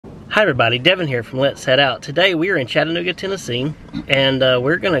Hi everybody, Devin here from Let's Head Out. Today we are in Chattanooga, Tennessee, and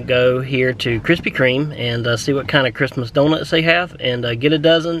we're going to go here to Krispy Kreme and see what kind of Christmas donuts they have, and get a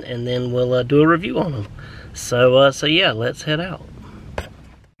dozen, and then we'll do a review on them. So yeah, let's head out.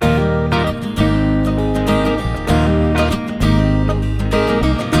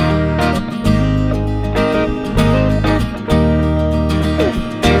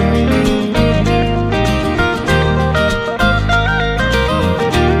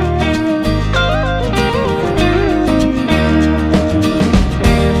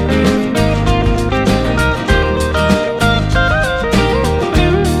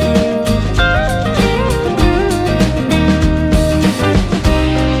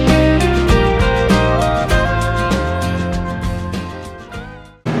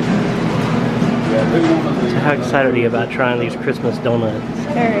 How excited are you about trying these Christmas donuts?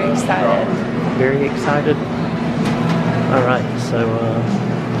 Very excited. Very excited? Alright, so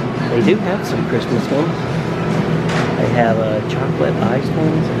they do have some Christmas ones. They have chocolate ice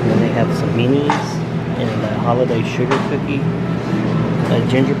ones, and then they have some minis, and a holiday sugar cookie, a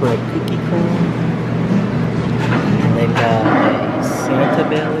gingerbread cookie cream, and they've got a Santa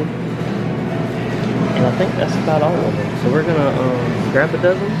belly, and I think that's about all of them. So we're gonna grab a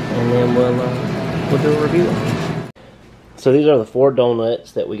dozen, and then we'll do a review on them. So these are the 4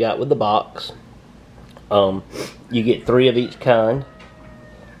 donuts that we got with the box. You get 3 of each kind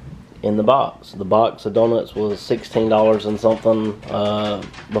in the box. The box of donuts was $16 and something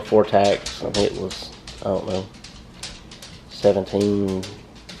before tax. I think it was, I don't know, 17,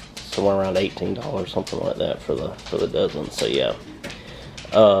 somewhere around $18, something like that for the dozen. So yeah.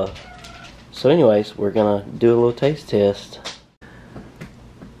 So anyways, we're gonna do a little taste test.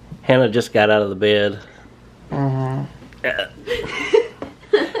 Hannah just got out of the bed.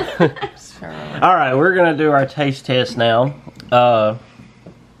 Alright, we're going to do our taste test now. So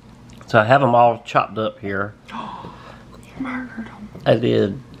I have them all chopped up here. I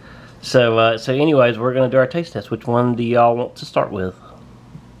did. So anyways, we're going to do our taste test. Which one do y'all want to start with?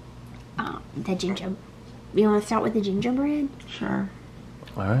 The ginger. You want to start with the gingerbread? Sure.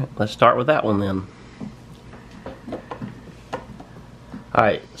 Alright, let's start with that one then.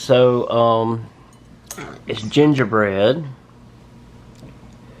 Alright, so it's gingerbread.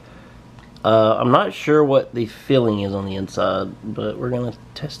 I'm not sure what the filling is on the inside, but we're gonna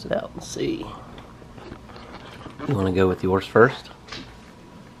test it out and see. You wanna go with yours first?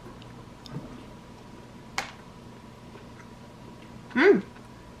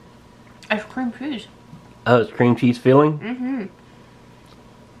 It's cream cheese. Oh, it's cream cheese filling? Mm-hmm.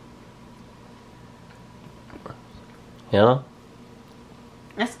 Yeah?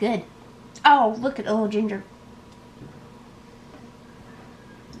 That's good. Oh, look at the little ginger.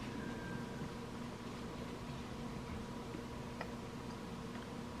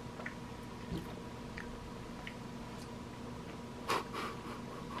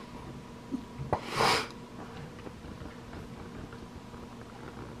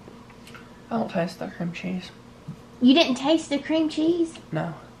 I don't taste the cream cheese. You didn't taste the cream cheese?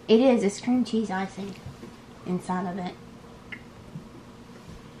 No. It is. It's cream cheese icing inside of it.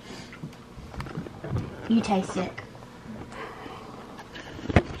 You taste it.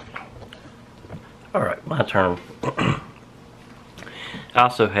 Alright, my turn. It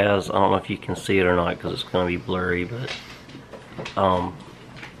also has, I don't know if you can see it or not because it's going to be blurry, but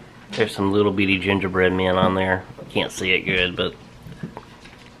there's some little bitty gingerbread men on there. Can't see it good, but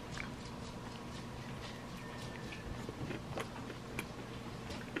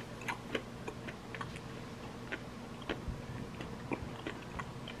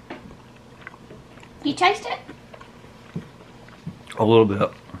You taste it? a little bit.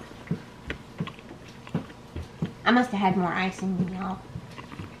 I must have had more icing than y'all.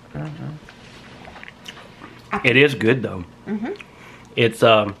 It is good though. It's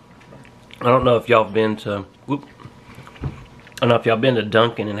I don't know if y'all have been to I don't know if y'all been to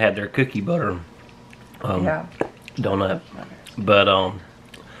Dunkin' and had their cookie butter donut, but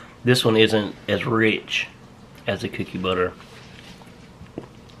this one isn't as rich as the cookie butter.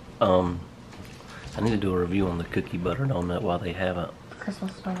 I need to do a review on the cookie butter donut while they have it.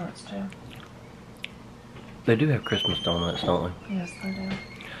 Christmas donuts too. They do have Christmas donuts, don't they? Yes, they do.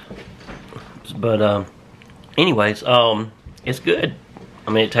 But anyways, it's good.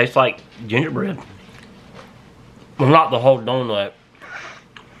 I mean, it tastes like gingerbread. Well, not the whole donut,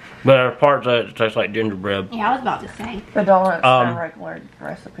 but there are parts of it taste like gingerbread. Yeah, I was about to say. The donuts are a regular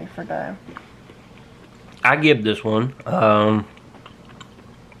recipe for dough. I give this one. I'm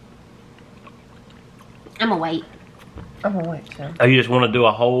gonna wait. I'm gonna wait too. Oh, you just want to do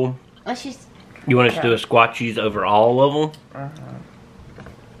a whole? Let's just. You want us to do a squat cheese over all of them?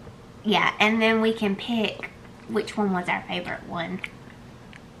 Yeah, and then we can pick which one was our favorite one.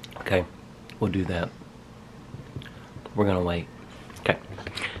 Okay, we'll do that. We're gonna wait. Okay,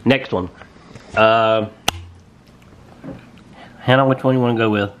 next one. Hannah, which one you want to go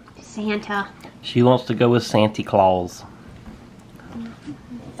with? Santa. She wants to go with Santa Claus.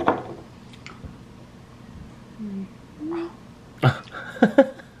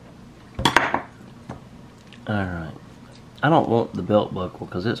 Alright. I don't want the belt buckle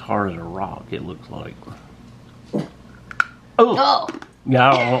because it's hard as a rock, it looks like. Oh! Yeah,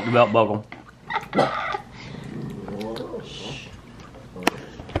 I don't want the belt buckle.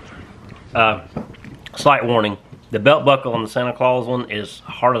 Slight warning. The belt buckle on the Santa Claus one is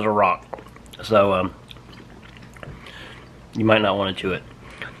hard as a rock. So, you might not want to chew it.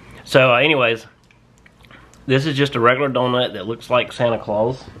 So, anyways, this is just a regular donut that looks like Santa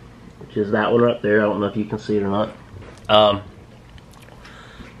Claus, which is that one right there. I don't know if you can see it or not.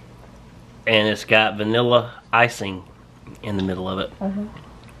 And it's got vanilla icing in the middle of it.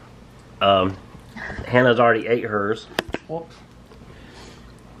 Hannah's already ate hers. Whoops.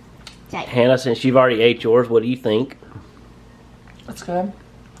 Hannah, since you've already ate yours, what do you think? It's good.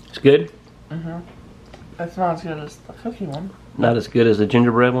 It's good? It's not as good as the cookie one. Not as good as the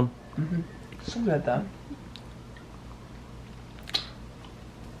gingerbread one? Still good though.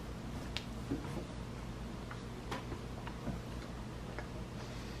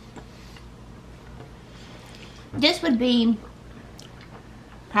 This would be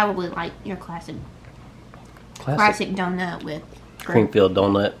probably like your classic donut with Cream-filled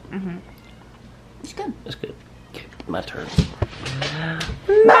donut. It's good. It's good. Okay, my turn.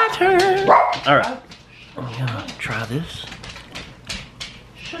 My turn! Alright. I'm gonna try this.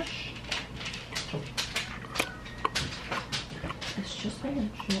 Shush. It's just making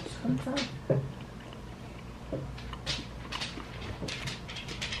sure it's confirmed.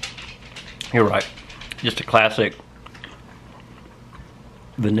 You're right. Just a classic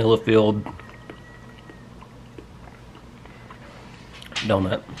vanilla-filled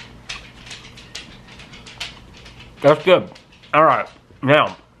donut. That's good. Alright,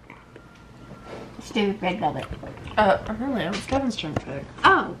 now. Let's do red velvet. Really, it was Kevin's turn to pick.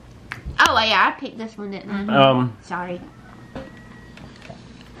 Oh. Oh, yeah, I picked this one, didn't I? Sorry.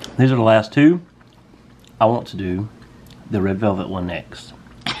 These are the last two. I want to do the red velvet one next,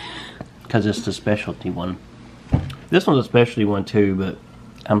 because it's the specialty one. This one's a specialty one too, but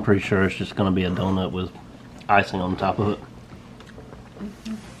I'm pretty sure it's just going to be a donut with icing on top of it.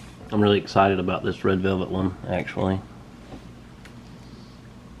 I'm really excited about this red velvet one, actually.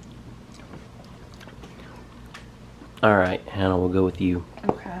 Alright, Hannah, we'll go with you.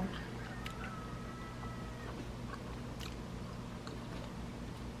 Okay.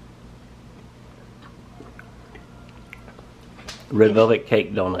 Red velvet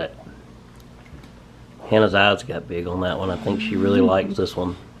cake donut. Hannah's eyes got big on that one. I think she really likes this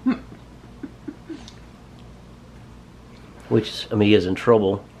one. Which Amelia's in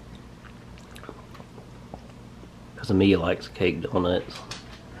trouble, because Amelia likes cake donuts.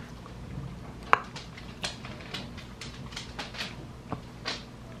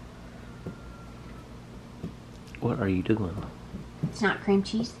 What are you doing? It's not cream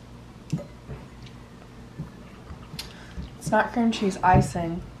cheese. It's not cream cheese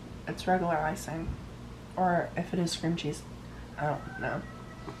icing. It's regular icing. Or if it is cream cheese, I don't know.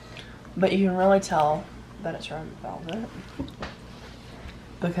 But you can really tell that it's red velvet.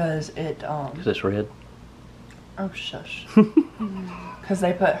 Because it, Is this red? Oh, shush. Because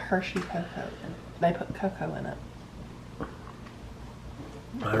they put Hershey cocoa in it. They put cocoa in it.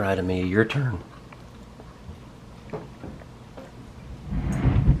 Alright, Amelia, your turn.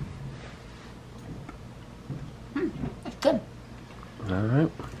 It's good.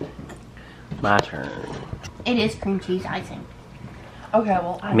 Alright. My turn. It is cream cheese icing. Okay,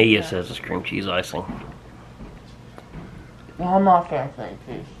 well, Amelia says it's cream cheese icing. Well, I'm not gonna cream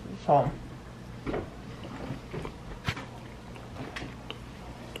cheese, so.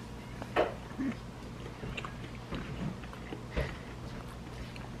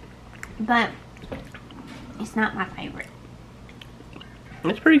 But it's not my favorite.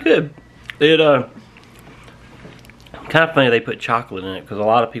 It's pretty good. It kind of funny they put chocolate in it, because a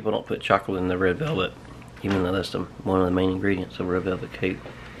lot of people don't put chocolate in the red velvet, even though that's one of the main ingredients of red velvet cake.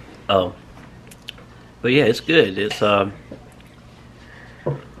 Oh, but yeah, it's good. It's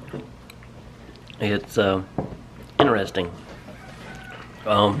interesting.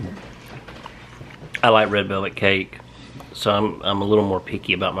 I like red velvet cake, so I'm a little more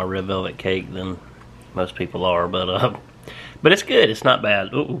picky about my red velvet cake than most people are, but it's good. It's not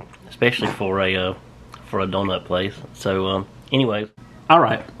bad. Ooh, especially for a donut place. So anyways,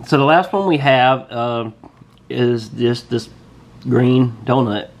 Alright, so the last one we have is just this green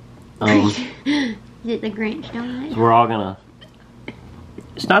donut. Is it the Grinch donut? So we're all gonna...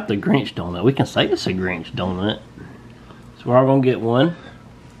 It's not the Grinch donut. We can say it's a Grinch donut. So we're all gonna get one.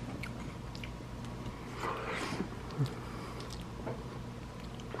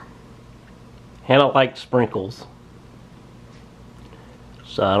 Hannah likes sprinkles.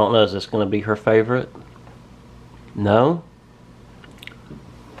 So I don't know, is this gonna be her favorite? No?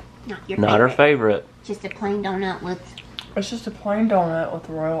 Not her favorite. Just a plain donut with... It's just a plain donut with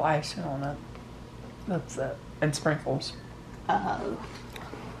royal icing on it. That's it. And sprinkles. Oh.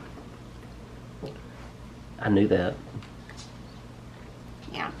 I knew that.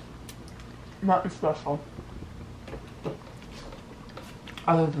 Yeah. Nothing special.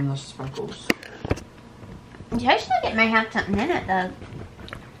 Other than the sprinkles. It tastes like it may have something in it, though.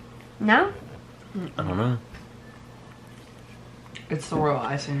 No? I don't know. It's the royal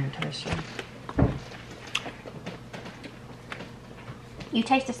icing you're tasting. You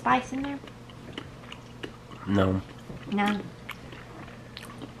taste the spice in there? No. No.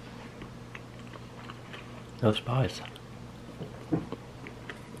 No spice.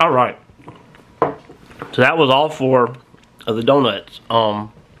 Alright. So that was all 4 of the donuts. I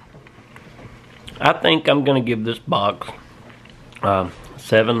think I'm gonna give this box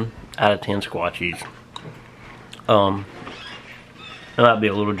 7 out of 10 Squatchies. That might be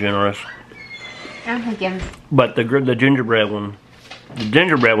a little generous. I'm thinking... But the gingerbread one,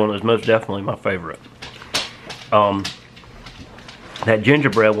 is most definitely my favorite. That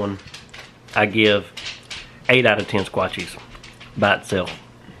gingerbread one, I give 8 out of 10 Squatchies by itself.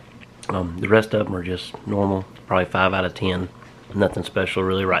 The rest of them are just normal, probably 5 out of 10. Nothing special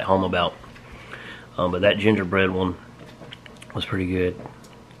really to write home about. But that gingerbread one was pretty good.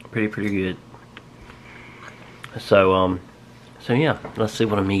 Pretty good. So, so yeah, let's see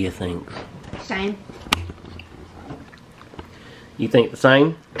what Amelia thinks. Same. You think the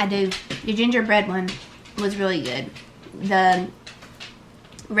same? I do. The gingerbread one was really good. The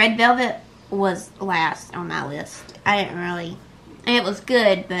red velvet was last on my list. I didn't really... It was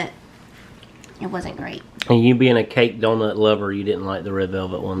good, but it wasn't great. And you being a cake donut lover, you didn't like the red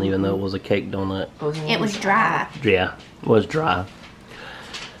velvet one, even though it was a cake donut. It was dry. Yeah, it was dry.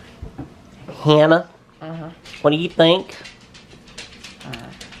 Hannah, what do you think?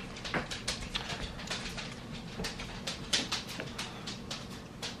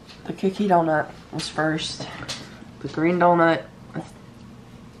 The cookie donut was first. The green donut...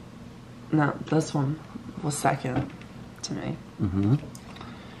 No, this one was second to me. Mm-hmm.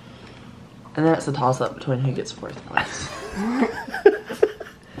 And then it's a toss-up between who gets 4th place.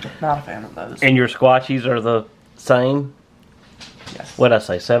 Not a fan of those. And your Squatchies are the same? Yes. What'd I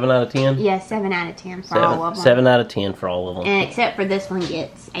say, 7 out of 10? Yeah, 7 out of 10 for all of them. 7 out of 10 for all of them. And except for this one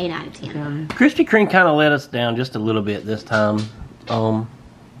gets 8 out of 10. Krispy Kreme kind of let us down just a little bit this time.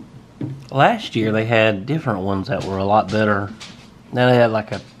 Last year they had different ones that were a lot better. Now they had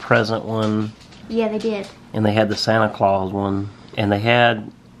like a present one. Yeah, they did. And they had the Santa Claus one. And they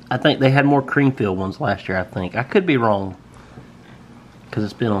had... I think they had more cream-filled ones last year, I think. I could be wrong. Because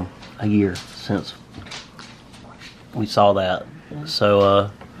it's been a year since we saw that.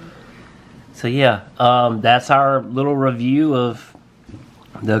 So, so yeah. That's our little review of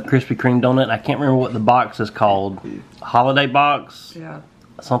the Krispy Kreme donut. I can't remember what the box is called. Holiday box? Yeah.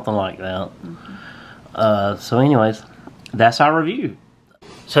 Something like that. So anyways, that's our review.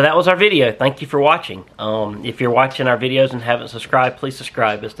 So that was our video. Thank you for watching. If you're watching our videos and haven't subscribed, please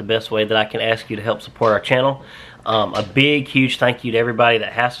subscribe. It's the best way that I can ask you to help support our channel. A big, huge thank you to everybody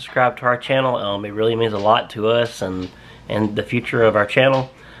that has subscribed to our channel. It really means a lot to us and the future of our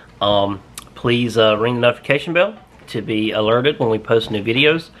channel. Please ring the notification bell to be alerted when we post new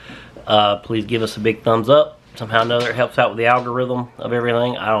videos. Please give us a big thumbs up. Somehow or another it helps out with the algorithm of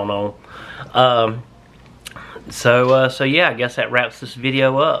everything. I don't know. So yeah, I guess that wraps this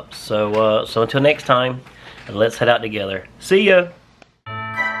video up. So until next time, let's head out together. See ya!